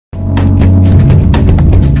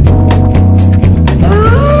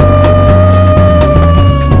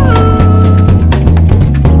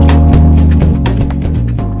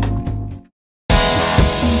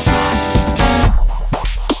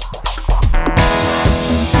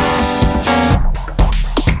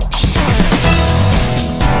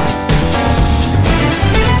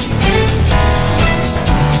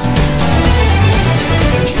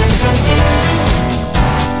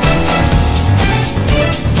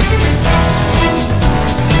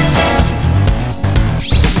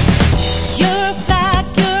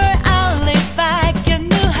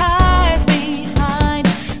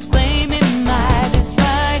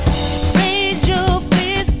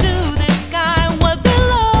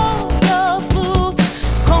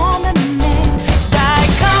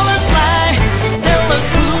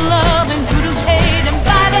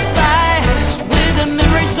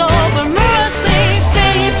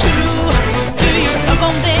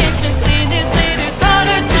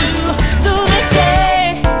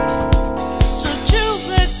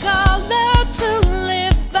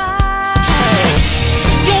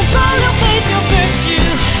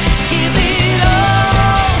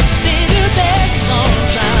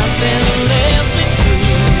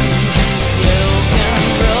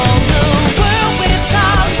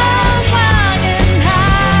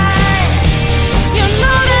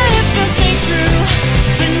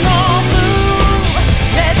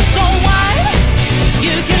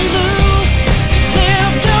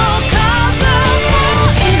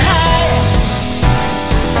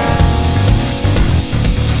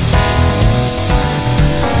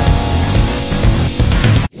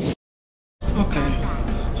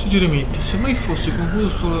Suggerimenti: se mai fossi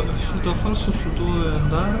confuso da falso su dove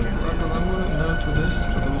andare, guarda l'angolo in alto a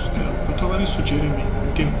destra dello schermo per trovare i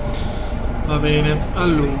suggerimenti. Va bene,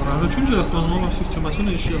 allora, raggiungi la tua nuova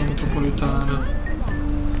sistemazione e esci dalla metropolitana.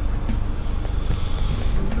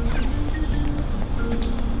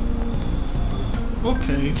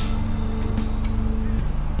 Ok.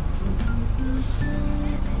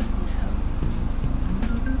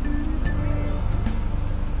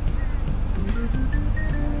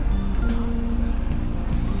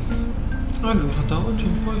 Allora, da oggi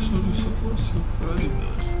in poi sono giusto a posto per di me.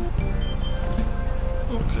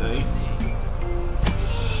 Ok.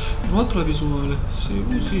 Provato la visuale. Se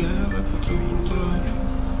usi R potrai ultra.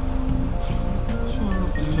 Suona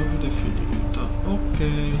per più definita. Ok.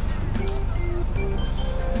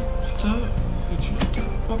 Città e città.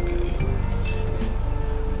 Ok.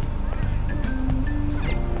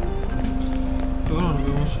 Però non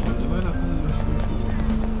abbiamo soldi, vai alla casa della scultura.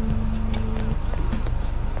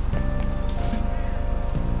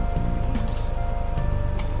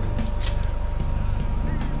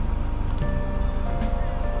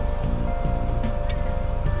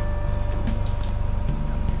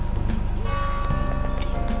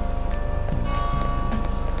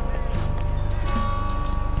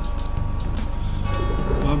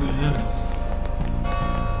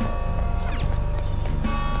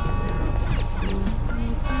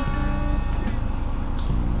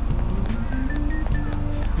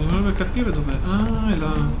 Dovrebbe capire dov'è. Ah, è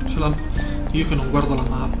là. C'è la... Io che non guardo la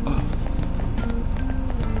mappa.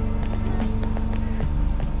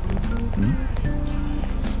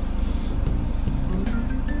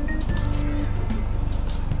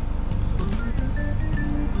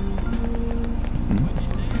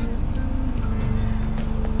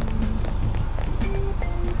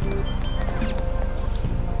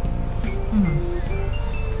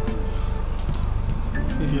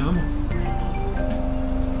 Vediamo.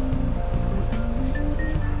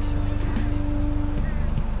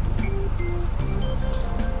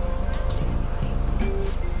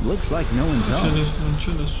 Looks like no one's home. Non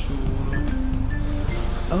c'è nessuno.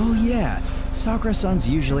 Oh yeah, Sakura-san's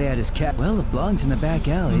usually at his well, it belongs in the back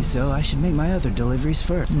alley, so I should make my other deliveries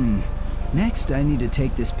first. Next, I need to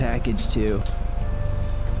take this package to...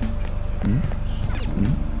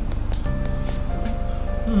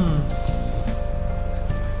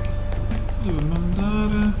 Devo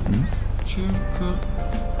mandare... Cerca...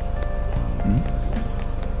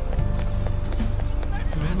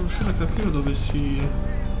 Non riuscire a capire dove sia.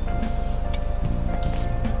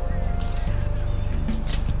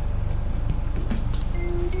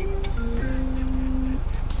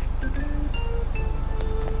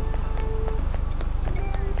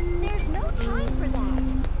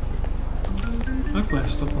 È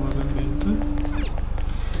questo probabilmente.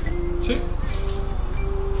 Sì.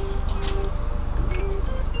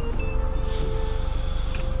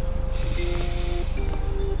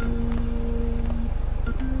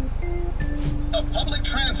 A public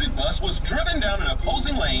transit bus was driven down an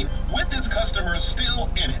opposing lane with its customers still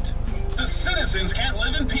in it. The citizens can't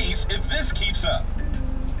live in peace if this keeps up.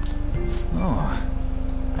 Oh,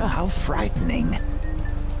 how frightening.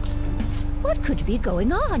 What could be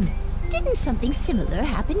going on? Didn't something similar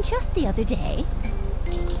happen just the other day?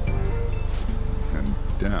 And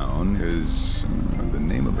down is the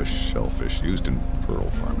name of a shellfish used in pearl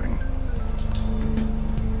farming.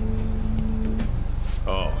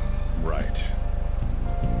 Oh, right.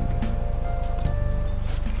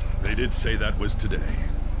 They did say that was today.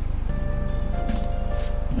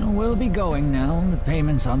 Well, we'll be going now. The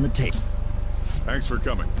payment's on the table. Thanks for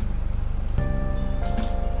coming.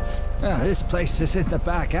 This place is in the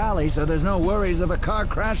back alley, so there's no worries of a car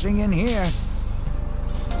crashing in here.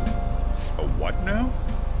 A what now?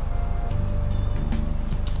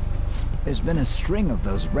 There's been a string of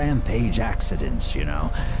those rampage accidents, you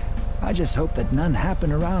know. I just hope that none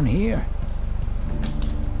happen around here.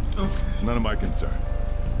 Okay. None of my concern.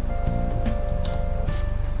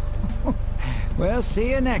 Well,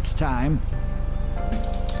 see you next time.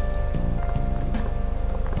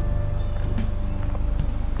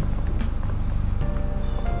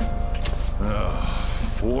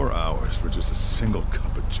 4 hours for just a single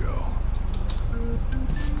cup of joe.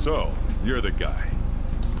 So, you're the guy.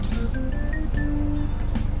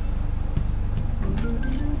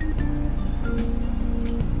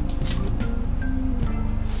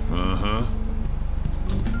 Uh-huh.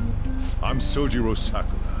 I'm Sojiro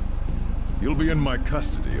Sakura. You'll be in my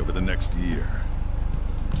custody over the next year.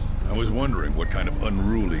 I was wondering what kind of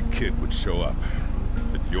unruly kid would show up.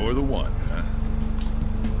 But you're the one, huh?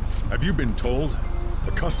 Have you been told? A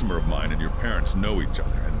customer of mine and your parents know each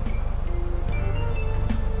other, and...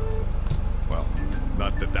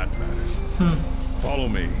 stairs. Follow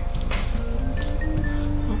me.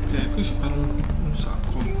 Ok, qui si parla un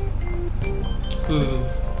sacco.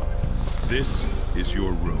 This is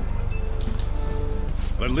your room.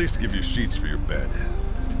 I'll at least give you sheets for your bed.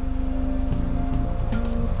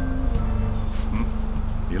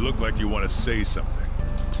 You look like you want to say something.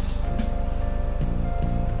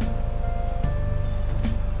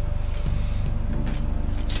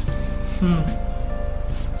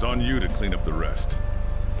 It's on you to clean up the rest.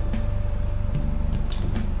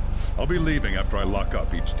 I'll be leaving after I lock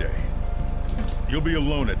up each day. You'll be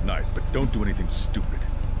alone at night, but don't do anything stupid.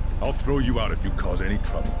 I'll throw you out if you cause any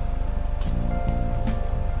trouble.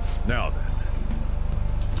 Now then.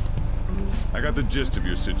 I got the gist of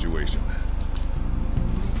your situation.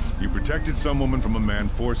 You protected some woman from a man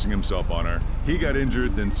forcing himself on her. He got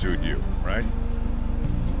injured, then sued you, right?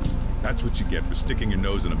 That's what you get for sticking your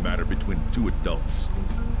nose in a matter between two adults.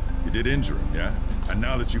 You did injure him, yeah? And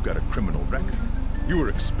now that you've got a criminal record, you were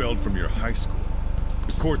expelled from your high school.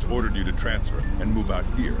 The courts ordered you to transfer and move out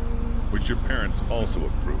here, which your parents also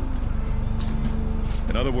approved.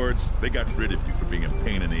 In other words, they got rid of you for being a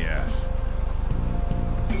pain in the ass.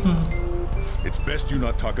 It's best you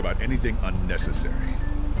not talk about anything unnecessary.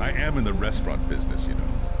 I am in the restaurant business, you know.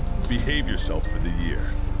 Behave yourself for the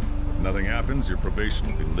year. If nothing happens, your probation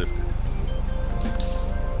will be lifted.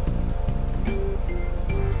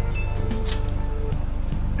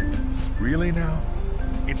 Really now?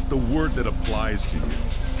 It's the word that applies to you.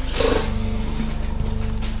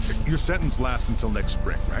 Your sentence lasts until next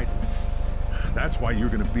spring, right? That's why you're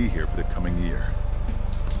gonna be here for the coming year.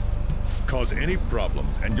 Cause any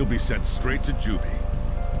problems, and you'll be sent straight to juvie.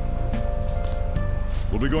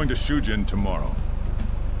 We'll be going to Shujin tomorrow.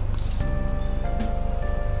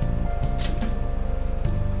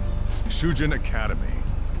 Shujin Academy,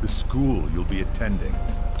 the school you'll be attending.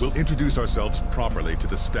 We'll introduce ourselves properly to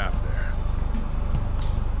the staff there.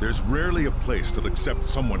 There's rarely a place that'll accept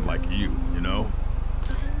someone like you, you know?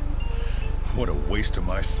 What a waste of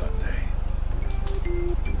my Sunday.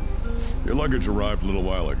 Your luggage arrived a little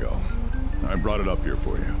while ago. I brought it up here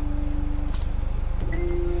for you.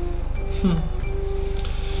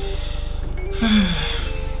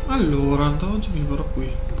 Allora, da oggi vivrò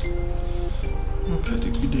qui. Ok, di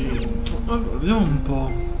qui dentro. Allora, vediamo un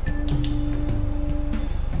po'.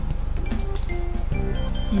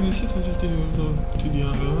 I vestiti oggetti di uso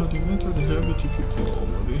quotidiano di mettere degli abiti più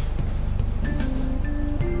comodi.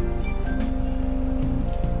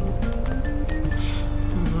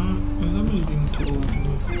 Esame di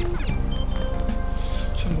dintorni.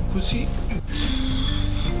 Facciamo così.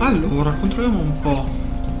 Allora, controlliamo un po'.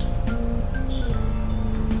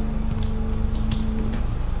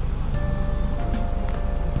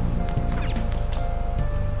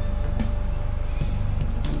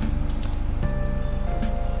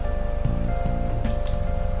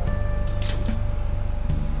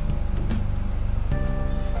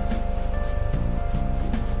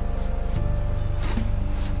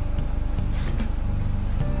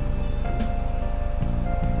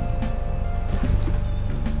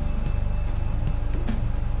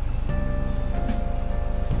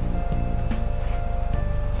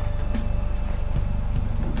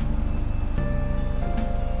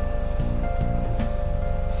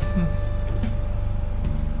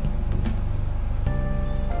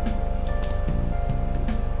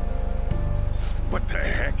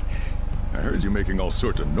 Making all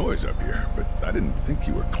sorts of noise up here, but I didn't think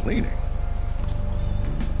you were cleaning.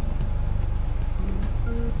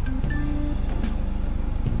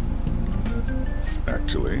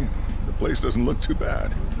 Actually, the place doesn't look too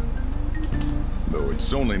bad. Though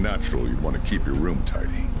it's only natural you'd want to keep your room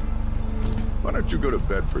tidy. Why don't you go to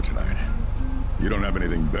bed for tonight? You don't have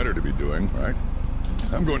anything better to be doing, right?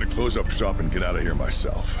 I'm going to close up shop and get out of here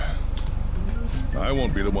myself. I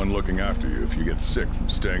won't be the one looking after you if you get sick from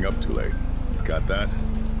staying up too late. Got that?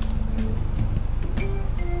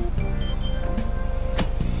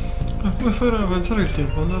 Puoi fare avanzare il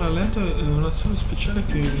tempo, andare a letto è un'azione speciale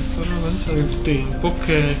che farà avanzare il tempo,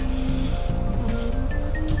 ok.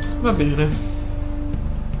 Va bene.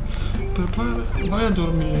 Prepara, vai a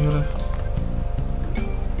dormire.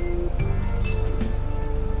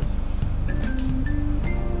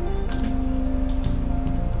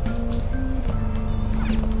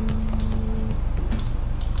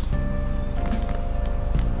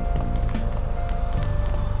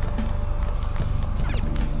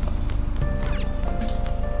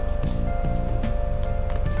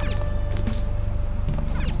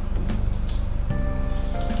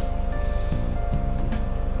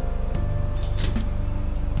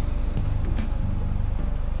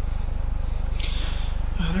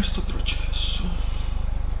 Arresto processo.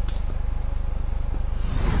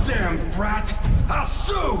 Goddamn brat! I'll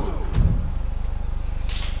sue!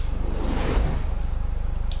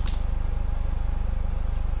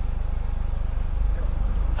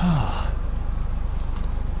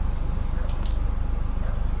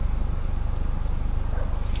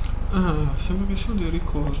 Ah, sembra che siano dei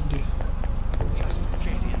ricordi. Just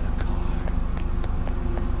get in the car.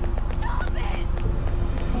 Stop it!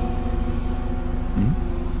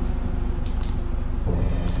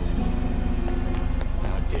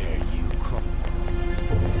 How dare you crawl?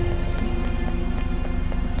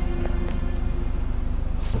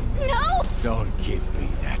 No! Don't give me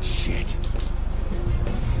that shit.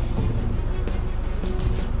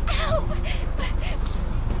 Ow!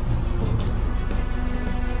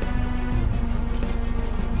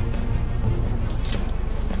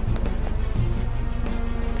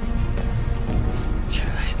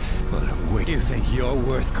 What a wait. You think you're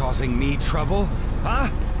worth causing me trouble? Huh?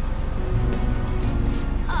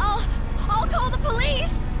 I'll call the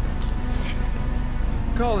police!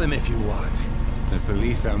 Call them if you want. The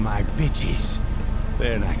police are my bitches.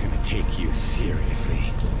 They're not gonna take you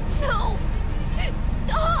seriously. No!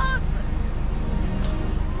 Stop!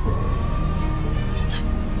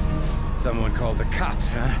 Someone called the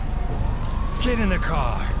cops, huh? Get in the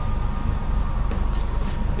car.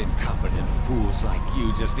 Incompetent fools like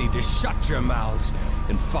you just need to shut your mouths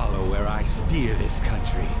and follow where I steer this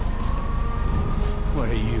country. What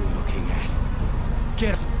are you looking at?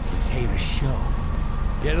 Get... This ain't a show.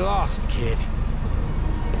 Get lost, kid.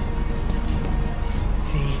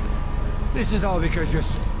 See? This is all because you're...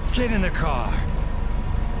 Get in the car.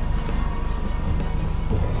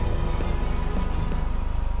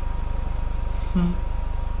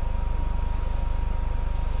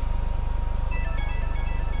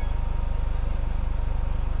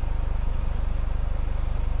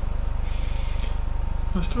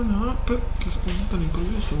 Una strana app che spunta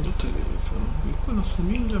all'improvviso sul mio telefono. Qualcuno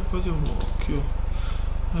assomiglia quasi a un occhio.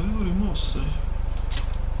 L'avevo rimossa.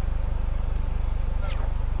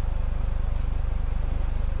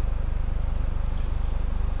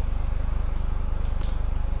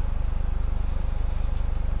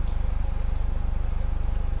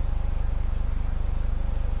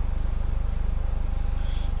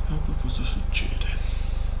 Ecco cosa succede.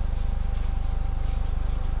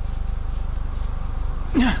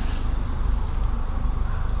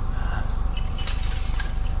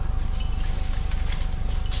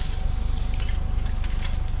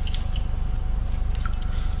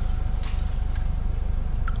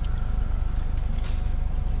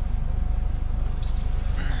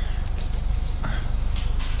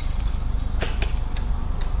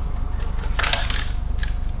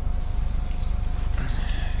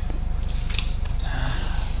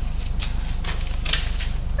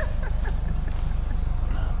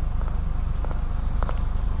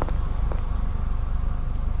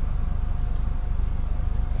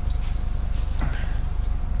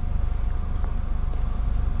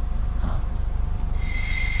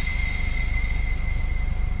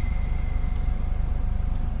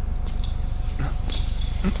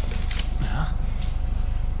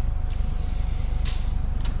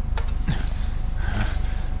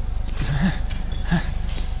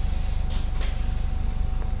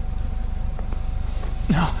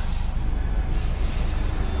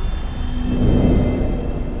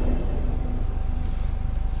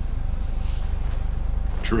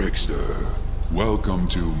 Trickster, welcome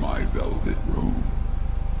to my velvet room.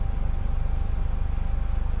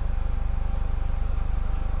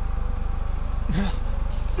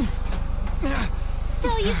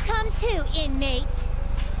 So you've come too, inmate.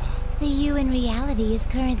 The you in reality is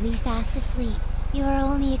currently fast asleep. You are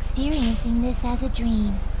only experiencing this as a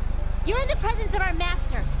dream. You're in the presence of our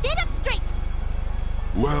master. Stand up straight!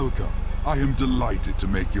 Welcome. I am delighted to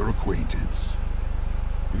make your acquaintance.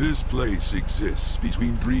 This place exists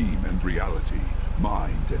between dream and reality,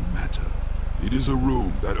 mind and matter. It is a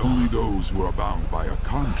room that only those who are bound by a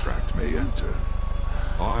contract may enter.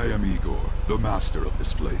 I am Igor, the master of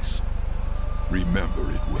this place. Remember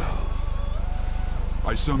it well.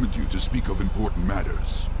 I summoned you to speak of important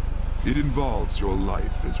matters. It involves your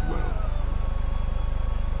life as well.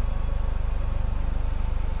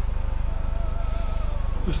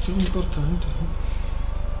 Questo è importante.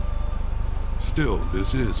 Still,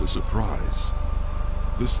 this is a surprise.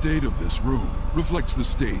 The state of this room reflects the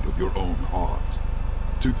state of your own heart.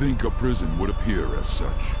 To think a prison would appear as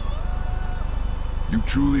such. You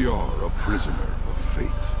truly are a prisoner of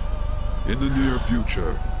fate. In the near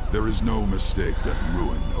future, there is no mistake that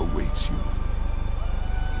ruin awaits you.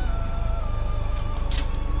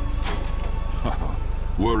 Haha,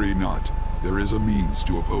 worry not. There is a means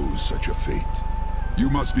to oppose such a fate. You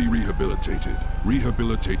must be rehabilitated.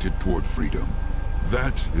 Rehabilitated toward freedom.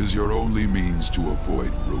 That is your only means to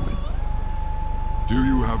avoid ruin. Do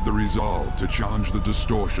you have the resolve to challenge the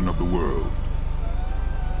distortion of the world?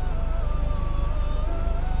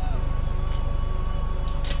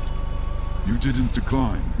 You didn't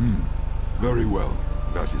decline. Very well.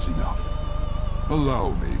 That is enough.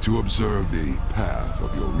 Allow me to observe the path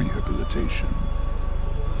of your rehabilitation.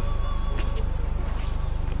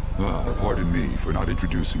 Pardon me for not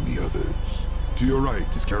introducing the others. To your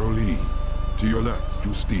right is Caroline. To your left,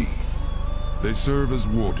 Justine. They serve as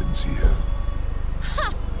wardens here.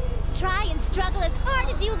 Ha! Try and struggle as hard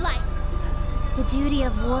as you like. The duty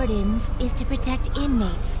of wardens is to protect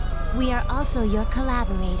inmates. We are also your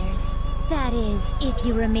collaborators. That is, if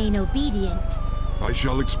you remain obedient. I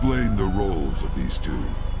shall explain the roles of these two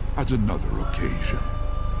at another occasion.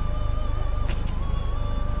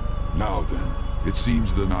 Now then, it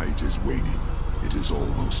seems the night is waning. It is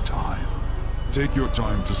almost time. Take your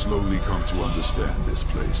time to slowly come to understand this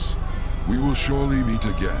place. We will surely meet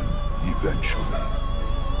again, eventually.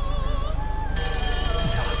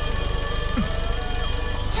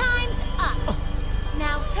 Time's up.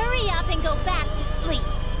 Now hurry up and go back to sleep.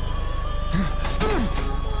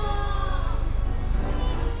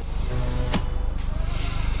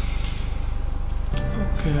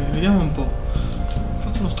 Ok, vediamo un po'. Ho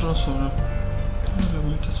fatto uno strano suono.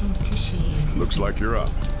 Riabilitazione, che significa? Looks like you're up.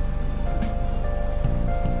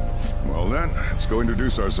 Well then, let's go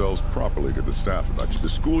introduce ourselves properly to the staff about you. The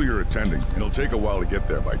school you're attending, it'll take a while to get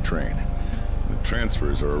there by train. The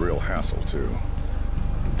transfers are a real hassle too.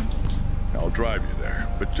 I'll drive you there,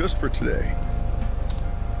 but just for today.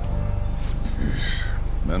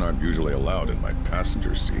 Men aren't usually allowed in my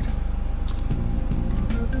passenger seat.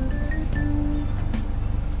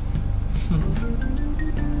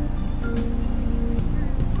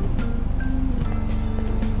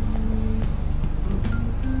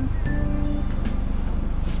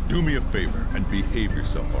 Do me a favor and behave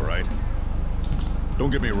yourself, all right?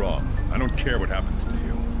 Don't get me wrong. I don't care what happens to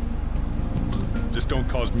you. Just don't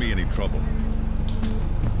cause me any trouble.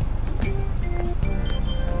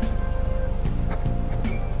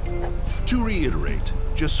 To reiterate,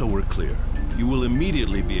 just so we're clear, you will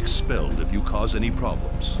immediately be expelled if you cause any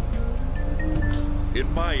problems.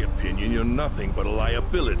 In my opinion, you're nothing but a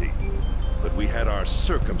liability. But we had our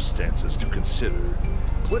circumstances to consider.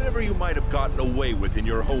 Whatever you might have gotten away with in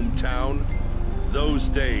your hometown, those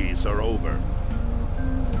days are over.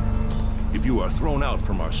 If you are thrown out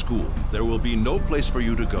from our school, there will be no place for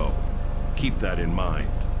you to go. Keep that in mind.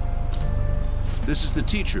 This is the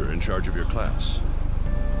teacher in charge of your class.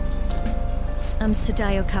 I'm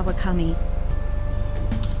Sadayo Kawakami.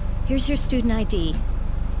 Here's your student ID.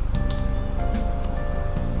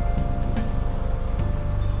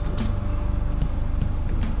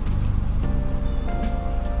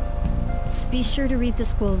 Be sure to read the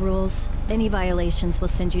school rules. Any violations will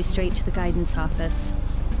send you straight to the guidance office.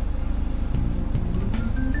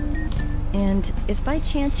 And if by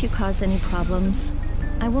chance you cause any problems,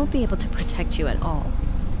 I won't be able to protect you at all.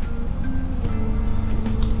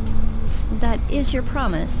 That is your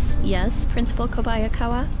promise, yes, Principal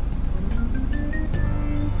Kobayakawa?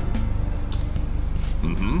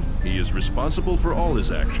 Mm-hmm. He is responsible for all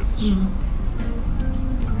his actions.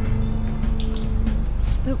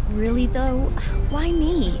 But really, though, why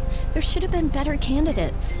me? There should have been better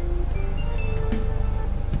candidates.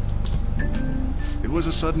 It was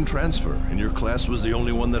a sudden transfer, and your class was the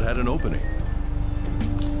only one that had an opening.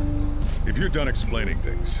 If you're done explaining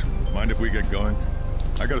things, mind if we get going?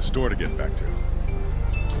 I got a store to get back to.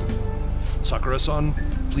 Sakura-san,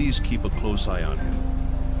 please keep a close eye on him.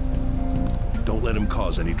 Don't let him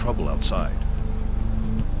cause any trouble outside.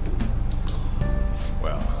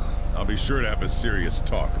 Well, I'll be sure to have a serious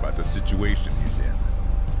talk about the situation he's in.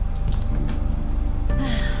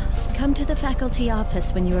 Come to the faculty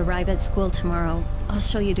office when you arrive at school tomorrow. I'll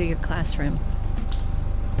show you to your classroom.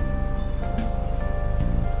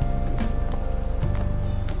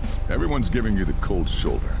 Everyone's giving you the cold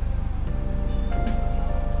shoulder.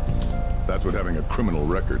 That's what having a criminal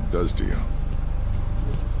record does to you.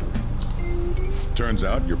 Turns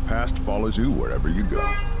out your past follows you wherever you go.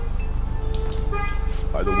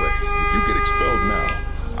 By the way, if you get expelled now,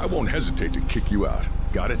 I won't hesitate to kick you out.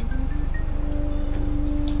 Got it?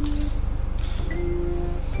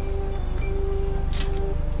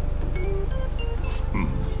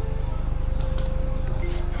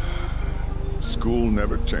 School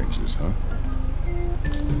never changes, huh?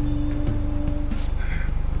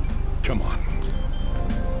 Come on.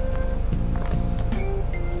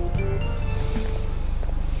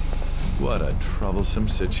 What a troublesome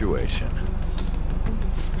situation.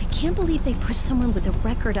 can't believe they pushed someone with a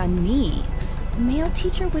record on me. A male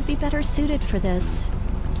teacher would be better suited for this.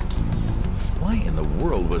 Why in the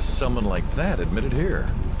world was someone like that admitted here?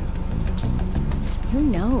 Who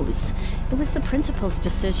knows? It was the principal's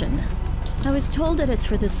decision. I was told that it's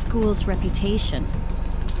for the school's reputation.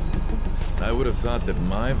 I would have thought that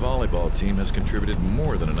my volleyball team has contributed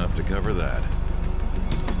more than enough to cover that.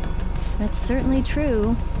 That's certainly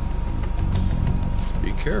true.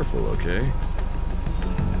 Be careful, okay?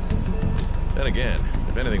 Then again,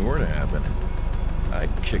 if anything were to happen, I'd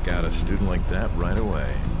kick out a student like that right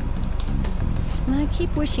away. I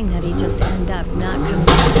keep wishing that he'd just end up not coming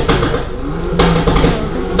to school.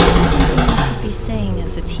 Still, that isn't something I should be saying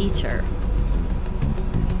as a teacher.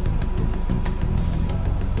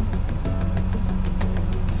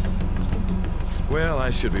 Well, I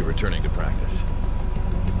should be returning to practice.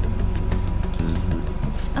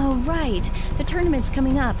 Oh, right. The tournament's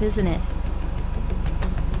coming up, isn't it?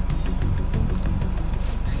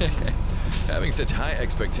 Having such high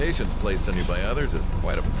expectations placed on you by others is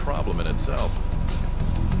quite a problem in itself.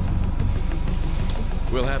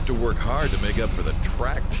 We'll have to work hard to make up for the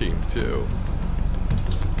track team, too.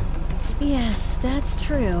 Yes, that's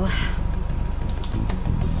true.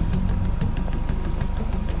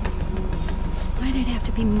 Why'd it have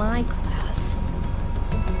to be my class?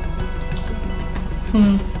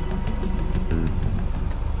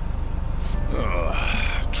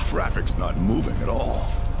 Traffic's not moving at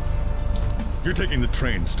all. You're taking the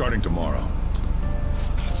train starting tomorrow.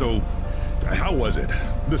 So, how was it?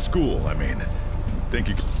 The school, I mean. Think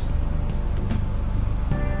you could...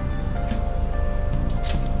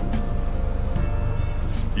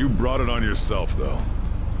 You brought it on yourself, though.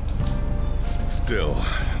 Still,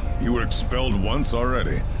 you were expelled once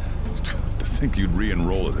already. To think you'd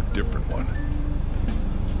re-enroll at a different one.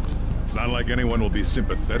 It's not like anyone will be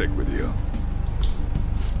sympathetic with you.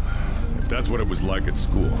 If that's what it was like at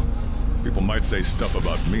school, people might say stuff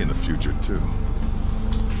about me in the future, too.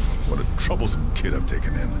 What a troublesome kid I've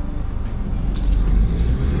taken in.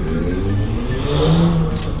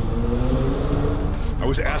 I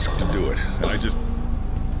was asked to do it, and I just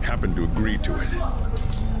happened to agree to it.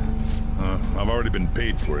 I've already been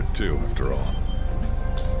paid for it, too, after all.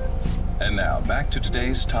 And now, back to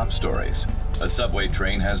today's top stories. A subway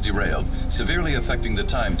train has derailed, severely affecting the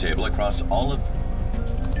timetable across all of...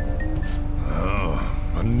 Oh,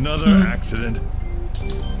 another accident?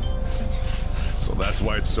 So that's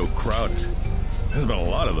why it's so crowded. There's been a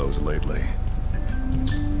lot of those lately.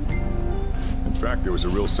 In fact, there was a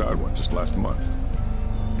real sad one just last month.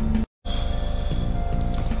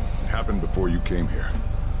 It happened before you came here.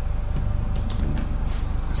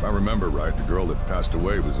 If I remember right, the girl that passed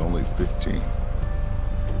away was only 15.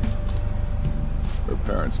 Her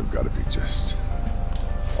parents have got to be just...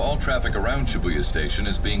 All traffic around Shibuya Station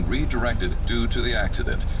is being redirected due to the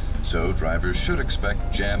accident, so drivers should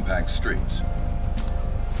expect jam-packed streets.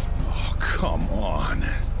 Oh, come on.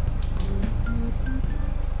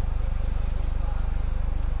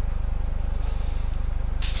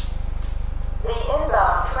 The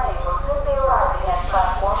inbound train will soon be arriving at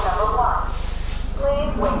platform number 1.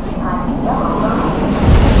 Please wait behind the yellow line.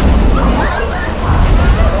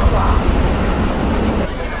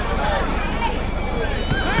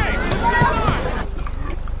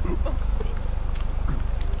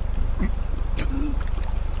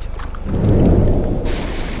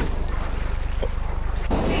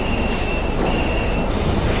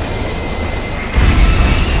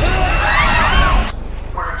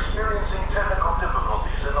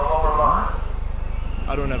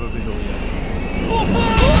 I don't have a visual yet.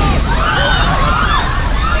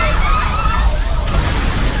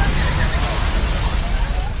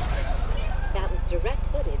 That was direct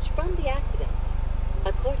footage from the accident.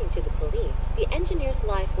 According to the police, the engineer's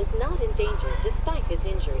life was not in danger despite his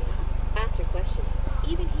injuries. After questioning,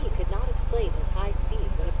 even he could not explain his high speed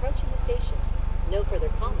when approaching the station. No further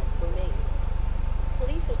comments were made.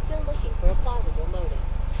 Police are still looking for a plausible motive.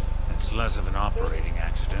 It's less of an operating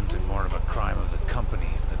accident and more of a crime of the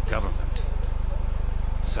company and the government.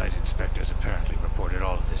 Site inspectors apparently reported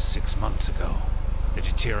all of this 6 months ago. The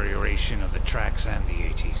deterioration of the tracks and the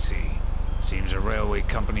ATC. Seems a railway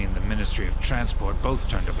company and the Ministry of Transport both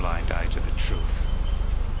turned a blind eye to the truth.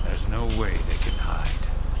 There's no way they can hide.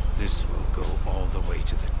 This will go all the way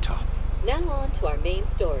to the top. Now on to our main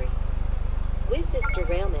story. With this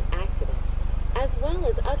derailment accident, as well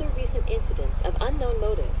as other recent incidents of unknown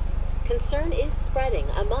motive, concern is spreading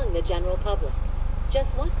among the general public.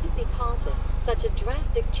 Just what could be causing such a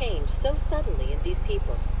drastic change so suddenly in these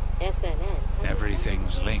people? SNN...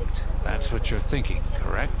 Everything's linked. That's what you're thinking,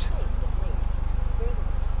 correct?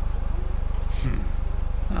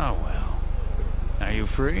 Oh well. Are you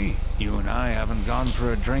free? You and I haven't gone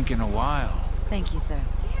for a drink in a while. Thank you, sir.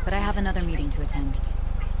 But I have another meeting to attend.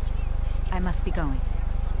 I must be going.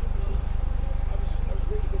 I was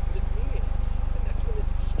ready to go for this meeting, and that's when this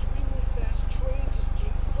extremely fast train just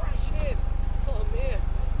came crashing in. Oh man,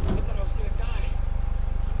 I thought I was gonna die.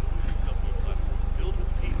 Something filled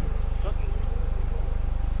with people suddenly.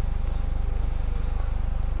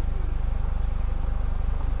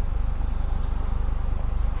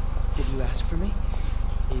 Did you ask for me?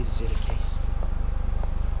 Is it a case?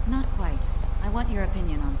 Not quite. I want your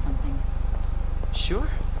opinion on something. Sure.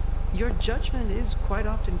 Your judgment is quite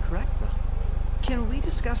often correct, though. Can we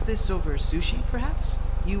discuss this over sushi, perhaps?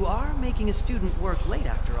 You are making a student work late,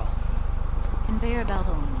 after all. Conveyor belt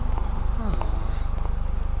only.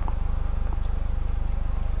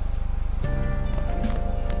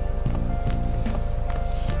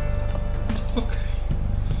 Ok.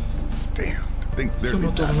 Damn, to think there'd be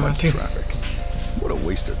that much traffic. What a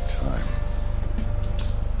waste of time.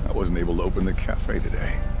 I wasn't able to open the cafe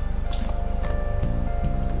today.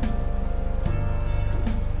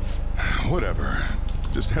 Whatever.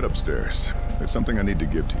 Just head upstairs. There's something I need to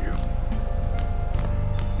give to you.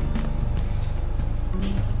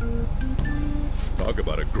 Talk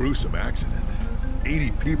about a gruesome accident.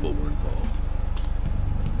 80 people were involved.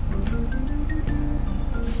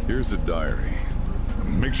 Here's a diary.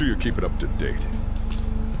 Make sure you keep it up to date.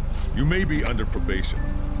 You may be under probation.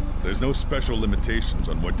 There's no special limitations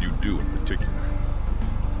on what you do in particular.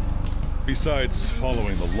 Besides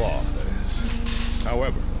following the law, that is.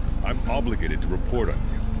 However, I'm obligated to report on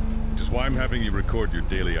you, which is why I'm having you record your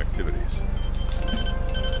daily activities.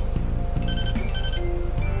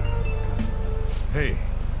 Hey,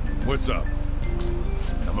 what's up?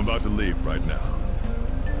 I'm about to leave right now.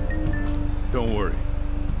 Don't worry,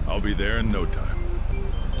 I'll be there in no time.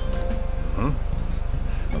 Huh?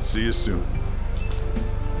 I'll see you soon.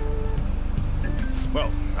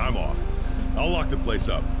 Well, I'm off. I'll lock the place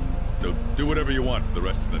up. So do whatever you want for the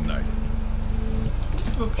rest of the night.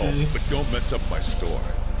 Okay. Oh, but don't mess up my store.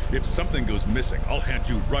 If something goes missing, I'll hand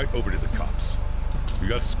you right over to the cops. You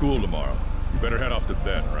got school tomorrow. You better head off to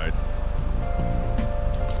bed, all right?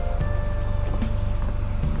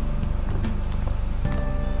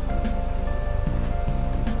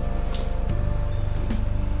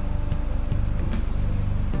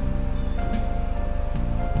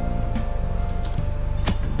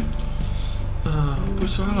 Puoi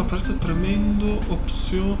salvare la partita premendo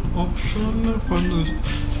option quando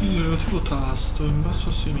il relativo tasto in basso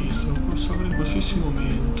a sinistra. Puoi salvare in qualsiasi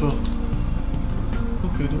momento.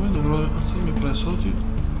 Ok, domani dovrò alzarmi presto. Oggi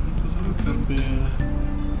per bene.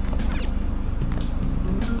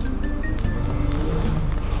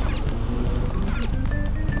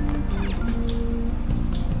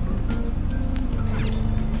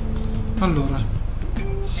 Allora,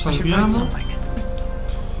 salviamo.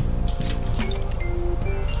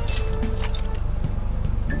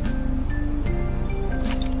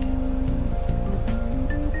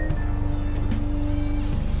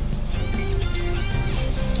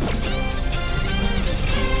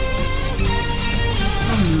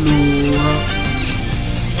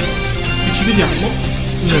 Ci vediamo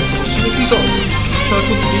nel prossimo episodio. Ciao a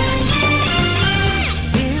tutti.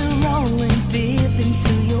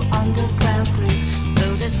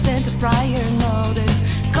 Prior notice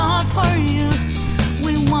called for you.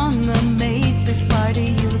 We wanna make this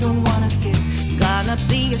party you don't wanna skip. Gonna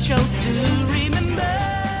be a show to